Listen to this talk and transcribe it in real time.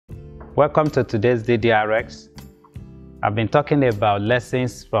Welcome to today's DDRx. I've been talking about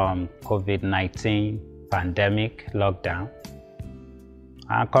lessons from COVID-19 pandemic lockdown.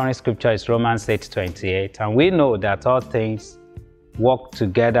 Our current scripture is Romans 8:28, and we know that all things work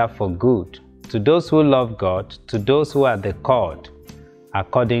together for good to those who love God, to those who are the called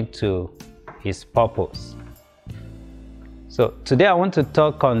according to His purpose. So today I want to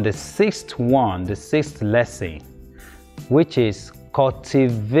talk on the sixth lesson, which is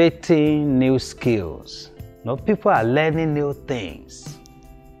cultivating new skills. People are learning new things.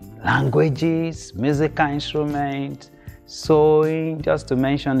 Languages, musical instruments, sewing, just to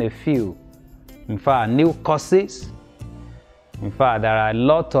mention a few. In fact, new courses. In fact, there are a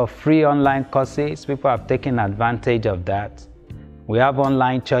lot of free online courses. People have taken advantage of that. We have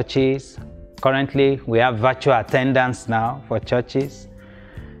online churches. Currently, we have virtual attendance now for churches.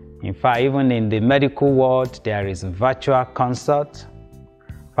 In fact, even in the medical world, there is virtual consult.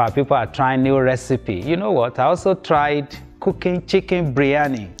 In fact, people are trying new recipe. You know what? I also tried cooking chicken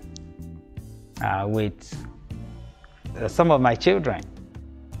biryani with some of my children.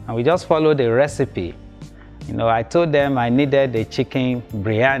 And we just followed the recipe. I told them I needed a chicken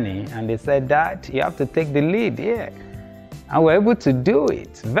biryani, and they said, "Dad, you have to take the lead." Yeah. And we're able to do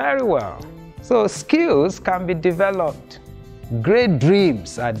it very well. So skills can be developed. Great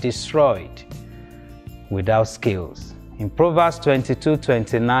dreams are destroyed without skills. In Proverbs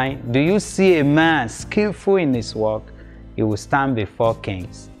 22:29, do you see a man skillful in his work? He will stand before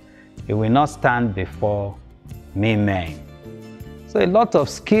kings. He will not stand before men. So a lot of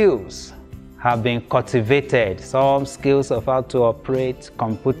skills have been cultivated. Some skills of how to operate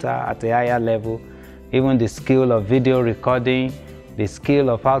computer at a higher level, even the skill of video recording, the skill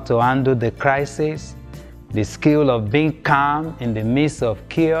of how to handle the crisis, the skill of being calm in the midst of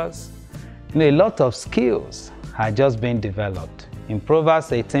chaos. A lot of skills are just being developed. In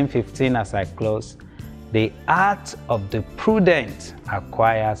Proverbs 18:15, as I close, the heart of the prudent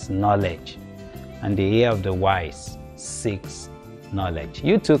acquires knowledge, and the ear of the wise seeks knowledge.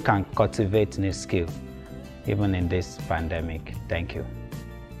 You too can cultivate new skill, even in this pandemic. Thank you.